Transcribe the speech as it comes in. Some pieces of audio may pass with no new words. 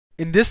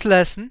In this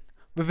lesson,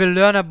 we will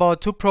learn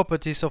about two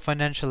properties of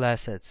financial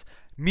assets,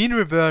 mean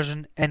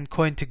reversion and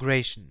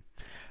cointegration.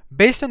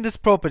 Based on these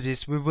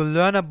properties, we will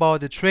learn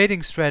about a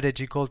trading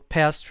strategy called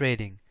pairs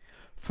trading.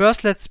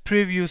 First, let's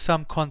preview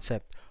some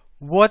concept.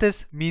 What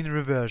is mean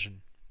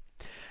reversion?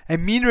 A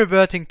mean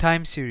reverting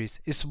time series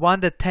is one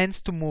that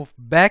tends to move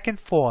back and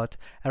forth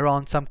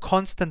around some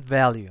constant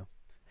value.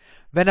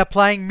 When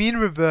applying mean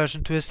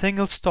reversion to a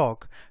single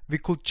stock, we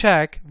could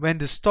check when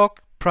the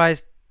stock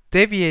price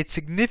deviates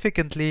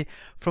significantly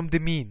from the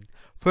mean.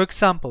 For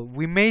example,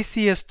 we may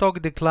see a stock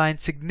decline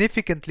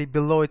significantly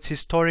below its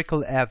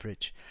historical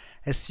average.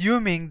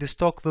 Assuming the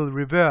stock will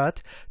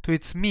revert to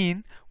its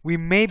mean, we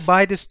may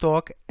buy the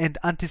stock and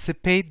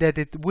anticipate that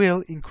it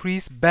will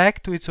increase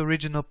back to its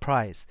original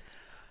price.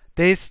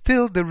 There is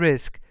still the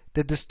risk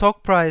that the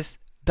stock price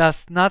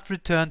does not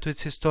return to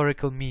its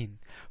historical mean.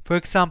 For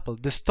example,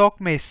 the stock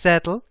may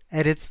settle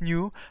at its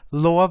new,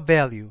 lower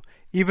value.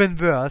 Even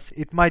worse,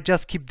 it might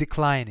just keep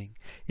declining.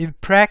 In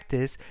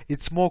practice,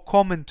 it's more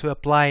common to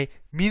apply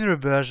mean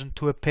reversion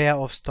to a pair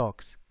of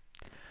stocks.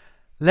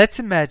 Let's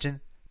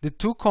imagine the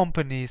two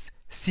companies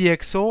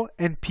CXO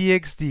and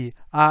PXD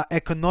are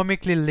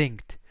economically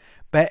linked.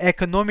 By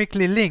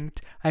economically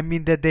linked, I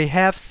mean that they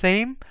have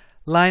same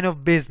line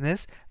of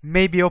business,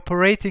 may be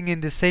operating in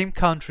the same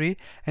country,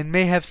 and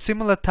may have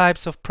similar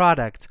types of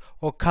products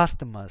or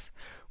customers.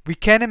 We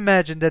can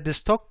imagine that the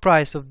stock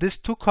price of these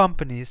two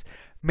companies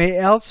may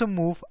also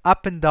move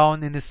up and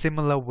down in a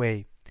similar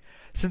way.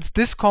 Since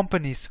these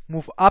companies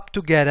move up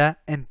together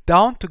and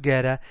down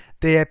together,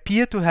 they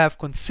appear to have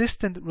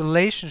consistent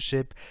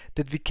relationship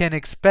that we can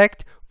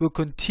expect will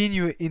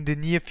continue in the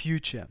near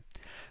future.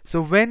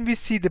 So when we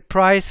see the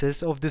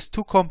prices of these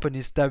two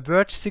companies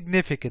diverge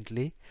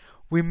significantly,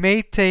 we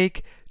may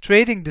take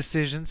trading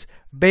decisions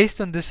based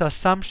on this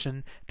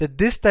assumption that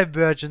this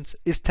divergence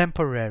is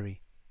temporary.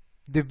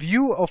 The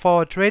view of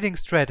our trading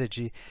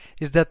strategy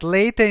is that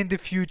later in the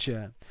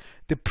future,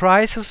 the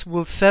prices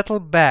will settle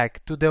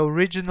back to the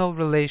original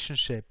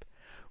relationship.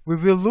 We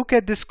will look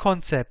at this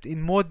concept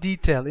in more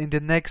detail in the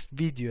next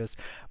videos,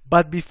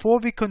 but before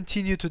we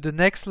continue to the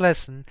next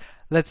lesson,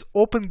 let's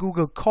open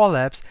Google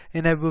Colabs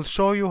and I will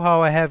show you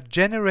how I have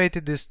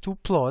generated these two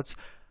plots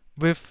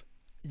with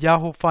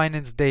Yahoo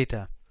Finance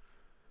data.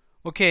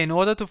 Okay, in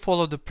order to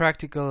follow the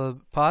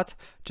practical part,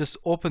 just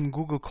open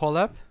Google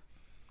Colab.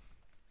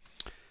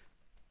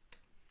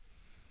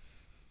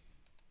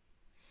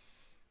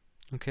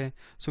 Okay,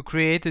 so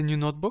create a new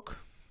notebook.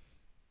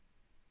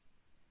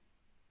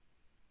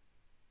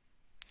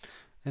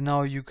 And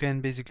now you can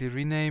basically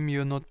rename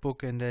your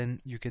notebook and then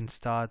you can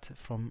start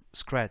from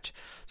scratch.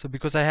 So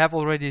because I have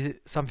already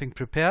something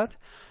prepared,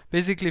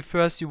 basically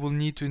first you will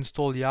need to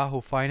install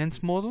Yahoo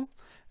Finance model,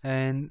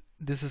 and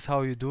this is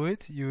how you do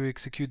it. You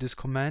execute this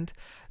command.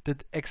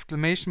 That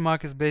exclamation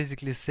mark is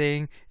basically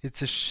saying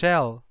it's a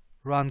shell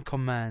run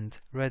command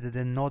rather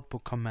than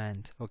notebook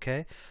command.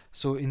 Okay,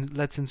 so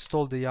let's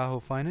install the Yahoo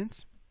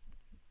Finance.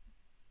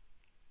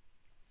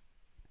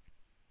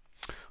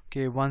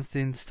 Okay, once the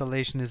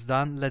installation is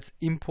done, let's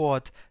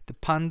import the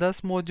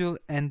Pandas module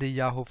and the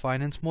Yahoo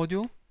Finance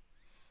module.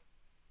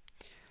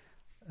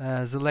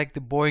 Select the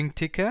Boeing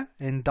ticker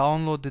and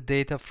download the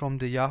data from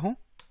the Yahoo.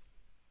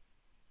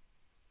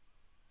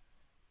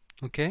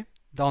 Okay,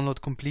 download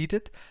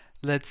completed.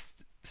 Let's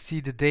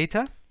see the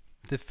data,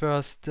 the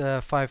first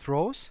 5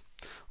 rows.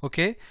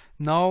 Okay,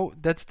 now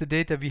that's the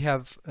data we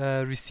have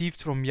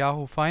received from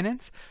Yahoo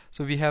Finance.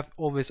 So we have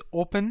always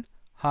open,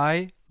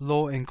 high,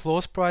 low and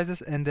close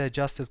prices and the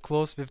adjusted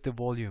close with the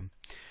volume.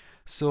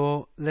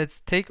 So let's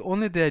take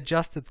only the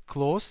adjusted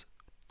close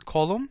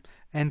column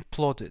and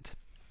plot it.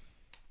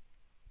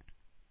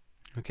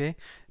 Okay,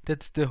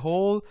 that's the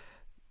whole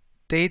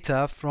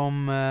data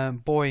from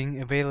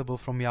Boeing available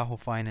from Yahoo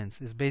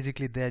Finance. Is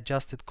basically the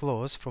adjusted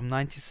close from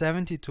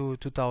 1970 to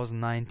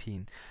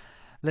 2019.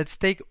 Let's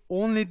take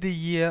only the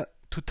year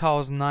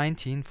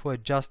 2019 for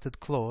adjusted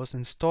close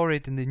and store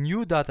it in the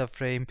new data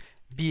frame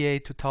BA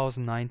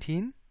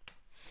 2019.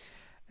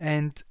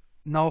 And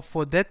now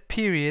for that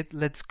period,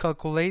 let's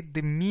calculate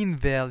the mean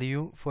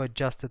value for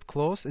adjusted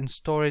close and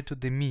store it to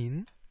the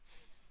mean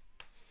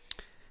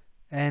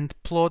and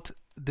plot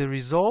the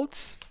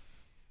results.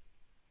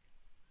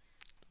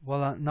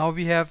 Voila, now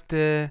we have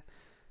the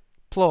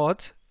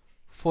plot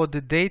for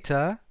the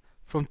data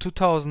from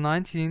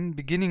 2019,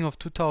 beginning of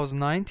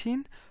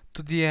 2019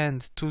 to the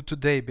end, to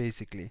today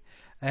basically.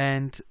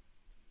 And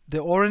the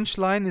orange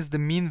line is the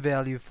mean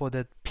value for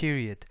that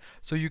period.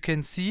 So you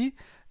can see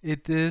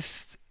it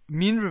is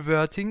mean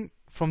reverting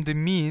from the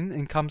mean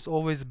and comes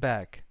always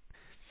back.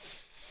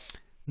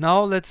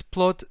 Now let's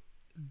plot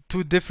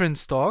two different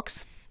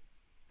stocks.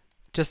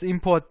 Just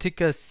import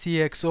tickers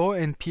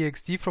CXO and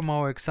PXD from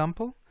our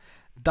example.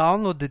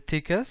 Download the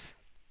tickers.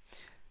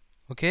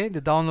 Okay,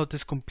 the download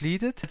is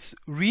completed. Let's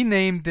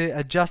rename the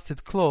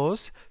adjusted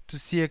close to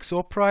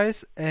CXO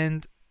price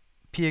and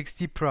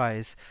PXD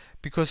price,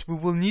 because we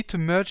will need to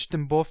merge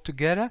them both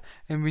together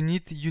and we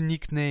need the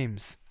unique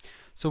names.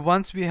 So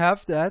once we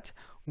have that,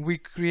 we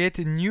create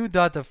a new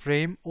data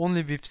frame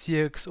only with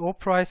CXO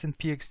price and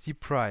PXD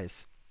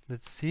price.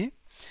 Let's see.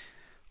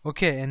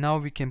 Okay, and now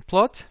we can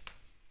plot.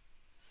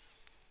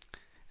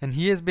 And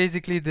here's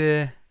basically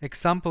the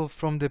example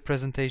from the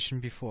presentation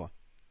before.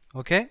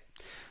 Okay,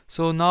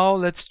 so now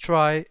let's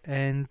try,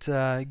 and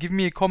give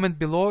me a comment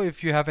below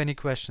if you have any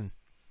question.